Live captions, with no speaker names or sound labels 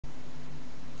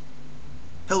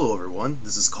Hello everyone,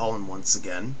 this is Colin once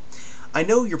again. I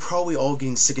know you're probably all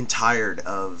getting sick and tired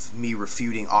of me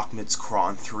refuting Ahmad's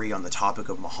Quran 3 on the topic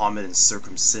of Muhammad and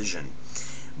circumcision.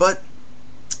 But,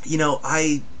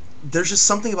 there's just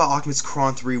something about Ahmad's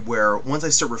Quran 3 where once I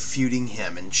start refuting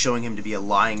him and showing him to be a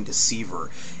lying deceiver,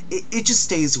 it just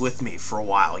stays with me for a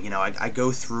while. I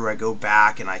go through, I go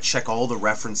back, and I check all the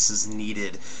references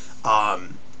needed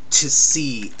to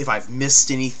see if I've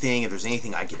missed anything, if there's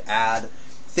anything I could add.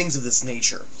 Things of this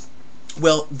nature.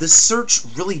 Well, this search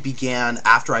really began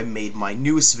after I made my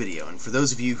newest video, and for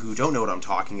those of you who don't know what I'm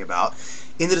talking about,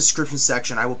 in the description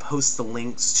section I will post the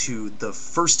links to the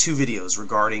first two videos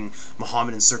regarding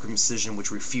Muhammad and circumcision, which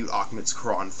refute Ahmad's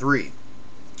Quran 3.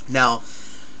 Now,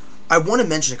 I want to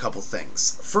mention a couple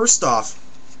things. First off,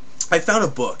 I found a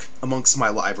book amongst my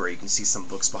library. You can see some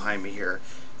books behind me here.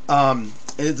 And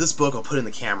this book I'll put in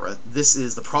the camera. This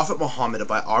is The Prophet Muhammad, a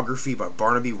biography by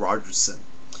Barnaby Rogerson.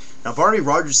 Now, Barnaby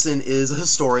Rogerson is a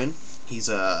historian. He's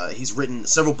written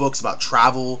several books about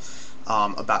travel,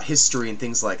 about history and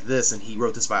things like this, and he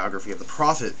wrote this biography of the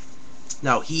Prophet.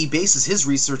 Now, he bases his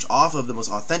research off of the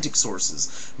most authentic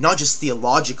sources, not just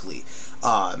theologically,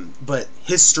 but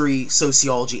history,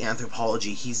 sociology,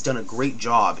 anthropology. He's done a great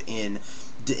job in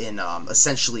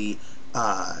essentially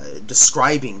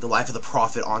describing the life of the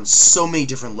Prophet on so many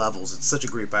different levels. It's such a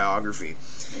great biography.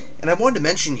 And I wanted to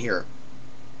mention here,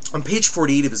 on page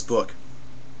 48 of his book,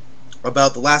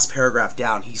 about the last paragraph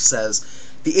down, he says,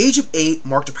 "The age of 8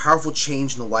 marked a powerful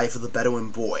change in the life of the Bedouin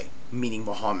boy," meaning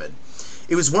Muhammad.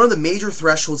 "It was one of the major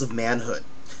thresholds of manhood.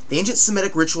 The ancient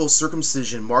Semitic ritual of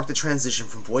circumcision marked the transition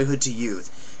from boyhood to youth,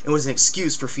 and was an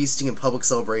excuse for feasting and public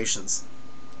celebrations.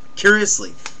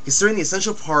 Curiously, considering the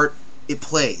essential part it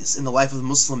plays in the life of the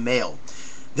Muslim male,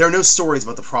 there are no stories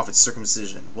about the Prophet's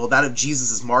circumcision, while that of Jesus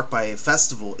is marked by a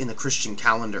festival in the Christian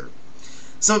calendar.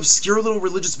 Some obscure little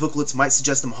religious booklets might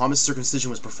suggest that Muhammad's circumcision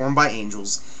was performed by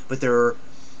angels, but that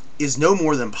is no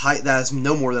more than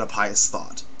a pious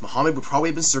thought. Muhammad would probably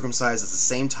have been circumcised at the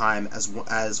same time as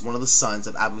one of the sons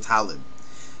of Abu Talib.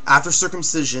 After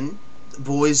circumcision,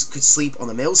 boys could sleep on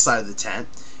the male side of the tent,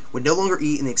 would no longer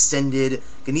eat in the extended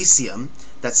gynecium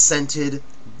that scented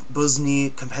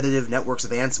bosomy competitive networks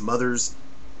of aunts, mothers,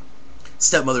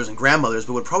 stepmothers, and grandmothers,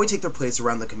 but would probably take their place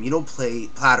around the communal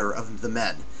platter of the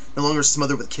men. No longer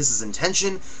smothered with kisses and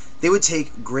tension, they would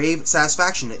take grave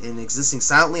satisfaction in existing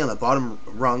silently on the bottom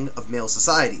rung of male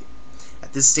society.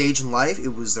 At this stage in life,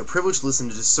 it was their privilege to listen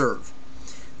and to serve.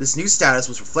 This new status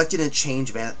was reflected in a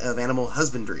change of animal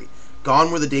husbandry. Gone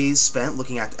were the days spent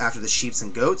looking after the sheep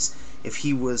and goats. If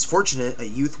he was fortunate, a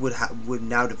youth would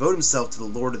now devote himself to the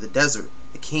Lord of the desert,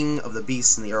 the king of the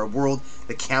beasts in the Arab world,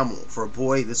 the camel. For a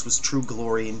boy, this was true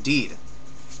glory indeed."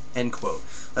 End quote.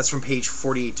 That's from page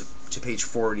 48 to page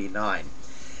 49.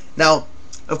 Now,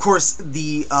 of course,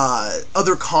 the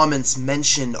other comments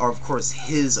mentioned are, of course,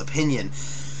 his opinion.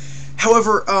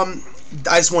 However,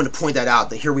 I just wanted to point that out,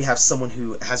 that here we have someone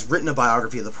who has written a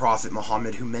biography of the Prophet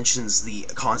Muhammad who mentions the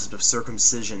concept of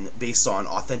circumcision based on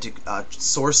authentic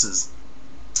sources,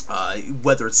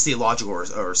 whether it's theological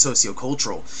or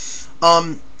sociocultural.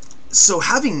 So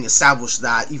having established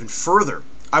that even further,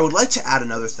 I would like to add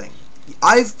another thing.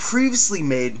 I've previously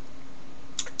made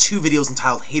two videos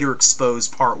entitled Hater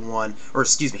Exposed Part 1, or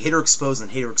excuse me, Hater Exposed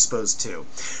and Hater Exposed 2,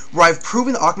 where I've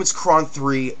proven that Ahmad's Quran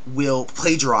 3 will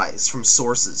plagiarize from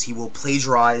sources. He will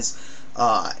plagiarize,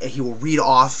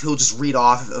 he'll just read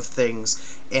off of things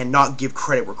and not give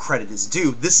credit where credit is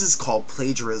due. This is called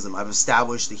plagiarism. I've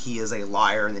established that he is a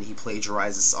liar and that he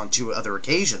plagiarizes on two other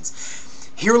occasions.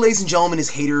 Here, ladies and gentlemen, is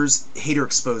Hater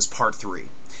Exposed Part 3.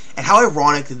 And how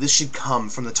ironic that this should come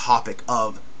from the topic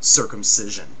of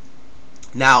circumcision.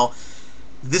 Now,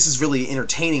 this is really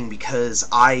entertaining because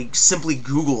I simply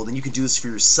Googled, and you can do this for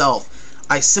yourself,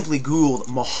 I simply Googled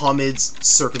Muhammad's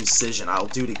circumcision. I'll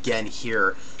do it again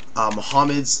here.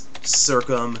 Muhammad's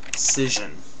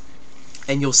circumcision.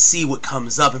 And you'll see what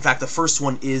comes up. In fact, the first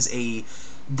one is a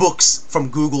books from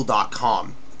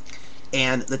Google.com.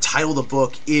 And the title of the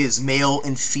book is Male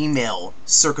and Female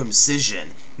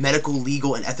Circumcision, Medical,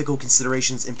 Legal, and Ethical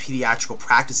Considerations in Pediatrical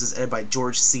Practices, edited by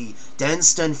George C.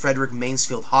 Denniston, Frederick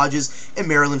Mansfield Hodges, and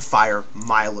Marilyn Fire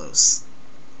Milos.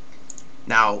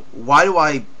 Now, why do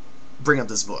I bring up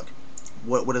this book?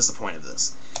 What is the point of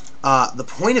this? The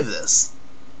point of this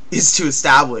is to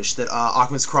establish that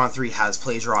Ahmad's Quran 3 has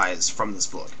plagiarized from this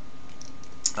book.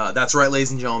 That's right,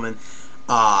 ladies and gentlemen.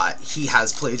 He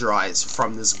has plagiarized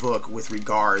from this book with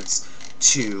regards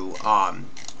to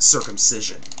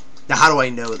circumcision. Now, how do I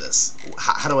know this?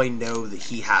 How do I know that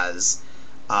he has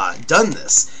done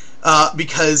this?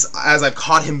 Because as I've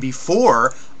caught him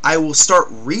before, I will start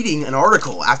reading an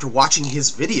article after watching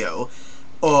his video,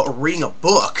 or reading a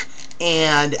book,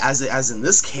 and as in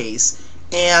this case,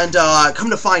 and come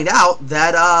to find out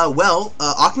that,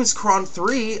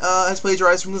 Ahmadsquran3 has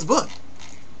plagiarized from this book.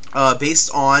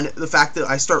 Based on the fact that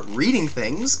I start reading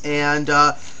things, and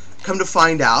come to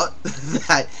find out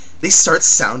that they start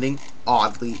sounding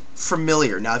oddly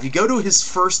familiar. Now, if you go to his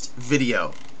first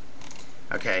video,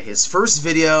 okay, his first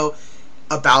video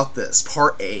about this,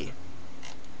 part A,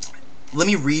 let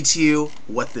me read to you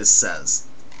what this says.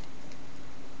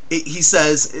 He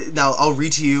says, now I'll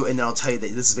read to you and then I'll tell you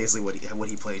that this is basically what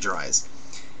he plagiarized.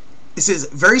 It says,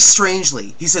 very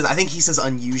strangely, he says, I think he says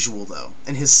unusual though,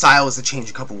 and his style is to change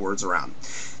a couple words around.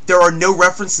 There are no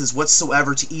references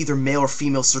whatsoever to either male or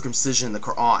female circumcision in the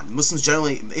Quran. Muslims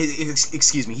generally,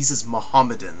 excuse me, he says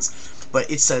Mohammedans, but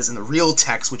it says in the real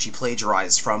text, which he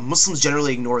plagiarized from, Muslims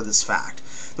generally ignore this fact.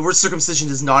 The word circumcision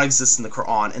does not exist in the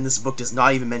Quran, and this book does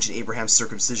not even mention Abraham's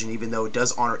circumcision, even though it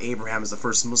does honor Abraham as the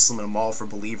first Muslim and a model for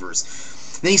believers.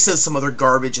 Then he says some other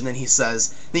garbage, and then he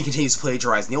continues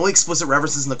plagiarizing. The only explicit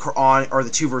references in the Quran are the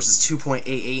two verses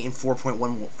 2.88 and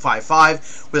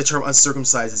 4.155, where the term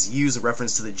uncircumcised is used in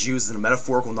reference to the Jews in a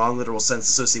metaphorical, non-literal sense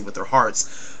associated with their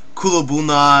hearts.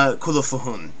 Kulubuna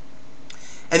kulufuhun.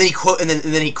 And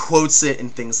then he quotes it in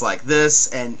things like this,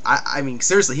 and I mean,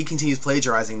 seriously, he continues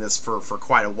plagiarizing this for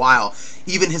quite a while.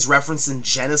 Even his reference in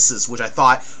Genesis, which I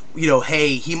thought,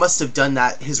 hey, he must have done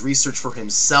his research for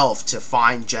himself to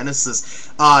find Genesis.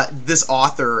 This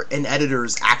author and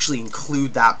editors actually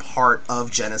include that part of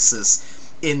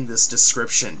Genesis in this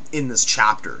description, in this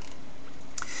chapter.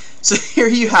 So here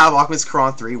you have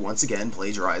Ahmadsquran3 once again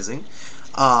plagiarizing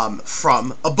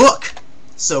from a book.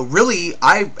 So really,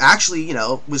 I actually,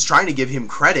 was trying to give him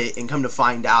credit, and come to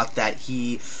find out that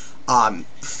he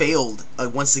failed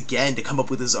once again to come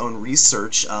up with his own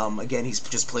research. Again, he's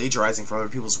just plagiarizing from other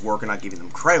people's work and not giving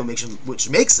them credit, which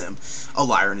makes him a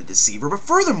liar and a deceiver. But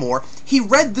furthermore, he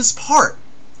read this part.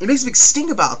 It makes him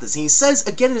extinct about this, and he says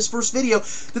again in his first video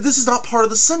that this is not part of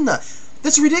the Sunnah.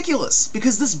 That's ridiculous,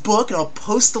 because this book, and I'll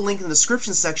post the link in the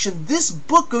description section, this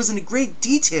book goes into great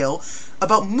detail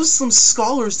about Muslim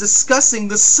scholars discussing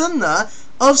the Sunnah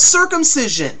of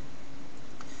circumcision.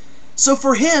 So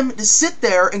for him to sit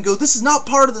there and go, this is not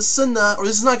part of the Sunnah, or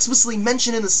this is not explicitly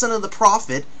mentioned in the Sunnah of the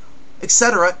Prophet,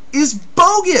 etc., is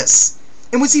bogus.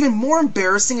 And what's even more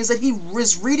embarrassing is that he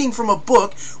is reading from a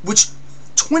book which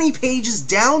 20 pages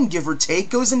down, give or take,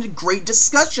 goes into great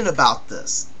discussion about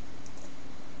this.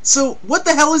 So what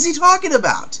the hell is he talking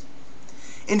about?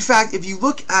 In fact, if you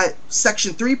look at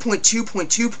section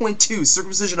 3.2.2.2,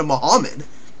 circumcision of Muhammad, it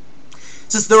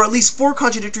says there are at least 4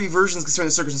 contradictory versions concerning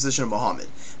the circumcision of Muhammad.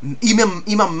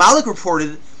 Imam Malik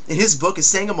reported in his book a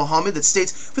saying of Muhammad that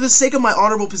states, "For the sake of my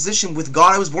honorable position with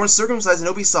God, I was born circumcised, and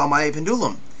nobody saw my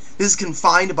pendulum." This is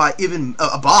confined by Ibn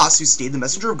Abbas, who stated the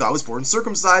messenger of God was born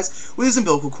circumcised with his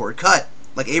umbilical cord cut.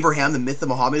 Like Abraham, the myth of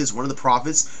Muhammad is one of the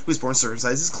prophets who was born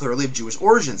circumcised is clearly of Jewish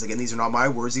origins. Again, these are not my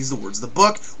words, these are the words of the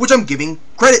book, which I'm giving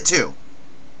credit to.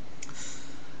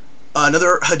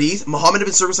 Another hadith, Muhammad had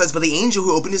been circumcised by the angel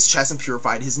who opened his chest and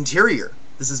purified his interior.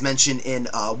 This is mentioned in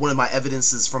one of my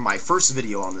evidences from my first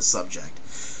video on this subject.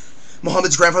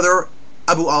 Muhammad's grandfather,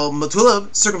 Abu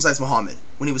al-Muttalib, circumcised Muhammad.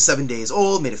 When he was 7 days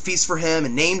old, made a feast for him,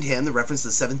 and named him, the reference to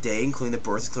the 7th day, including the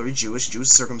birth, clearly Jewish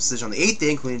circumcision on the 8th day,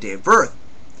 including the day of birth.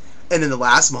 And then the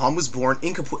last, Muhammad was born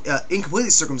incompletely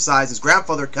circumcised. His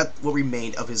grandfather cut what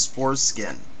remained of his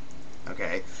foreskin.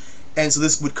 Okay? And so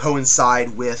this would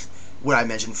coincide with what I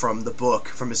mentioned from the book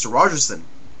from Mr. Rogerson.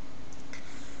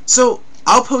 So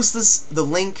I'll post the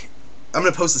link. I'm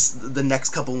going to post the next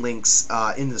couple links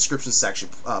in the description section.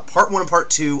 Part 1 and Part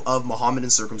 2 of Muhammad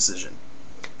and circumcision.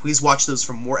 Please watch those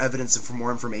for more evidence and for more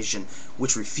information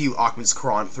which refute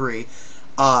Ahmadsquran3.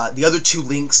 The other 2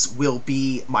 links will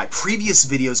be my previous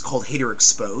videos called Hater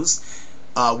Exposed,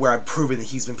 where I've proven that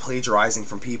he's been plagiarizing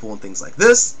from people and things like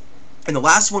this. And the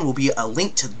last one will be a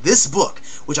link to this book,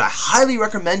 which I highly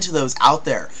recommend to those out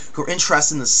there who are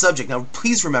interested in the subject. Now,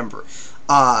 please remember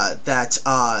that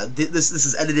this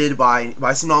is edited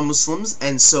by some non-Muslims,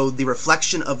 and so the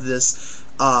reflection of this,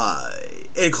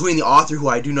 including the author, who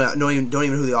I don't even know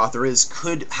who the author is,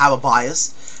 could have a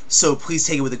bias. So please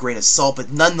take it with a grain of salt,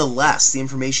 but nonetheless, the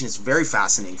information is very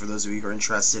fascinating for those of you who are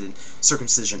interested in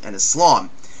circumcision and Islam.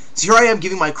 So here I am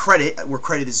giving my credit where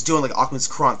credit is due, like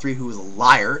Ahmadsquran3, who is a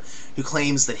liar, who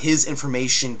claims that his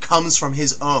information comes from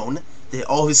his own, that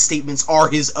all his statements are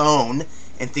his own,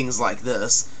 and things like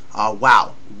this.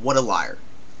 Wow, what a liar.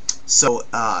 So,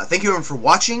 thank you everyone for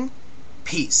watching.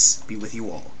 Peace be with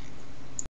you all.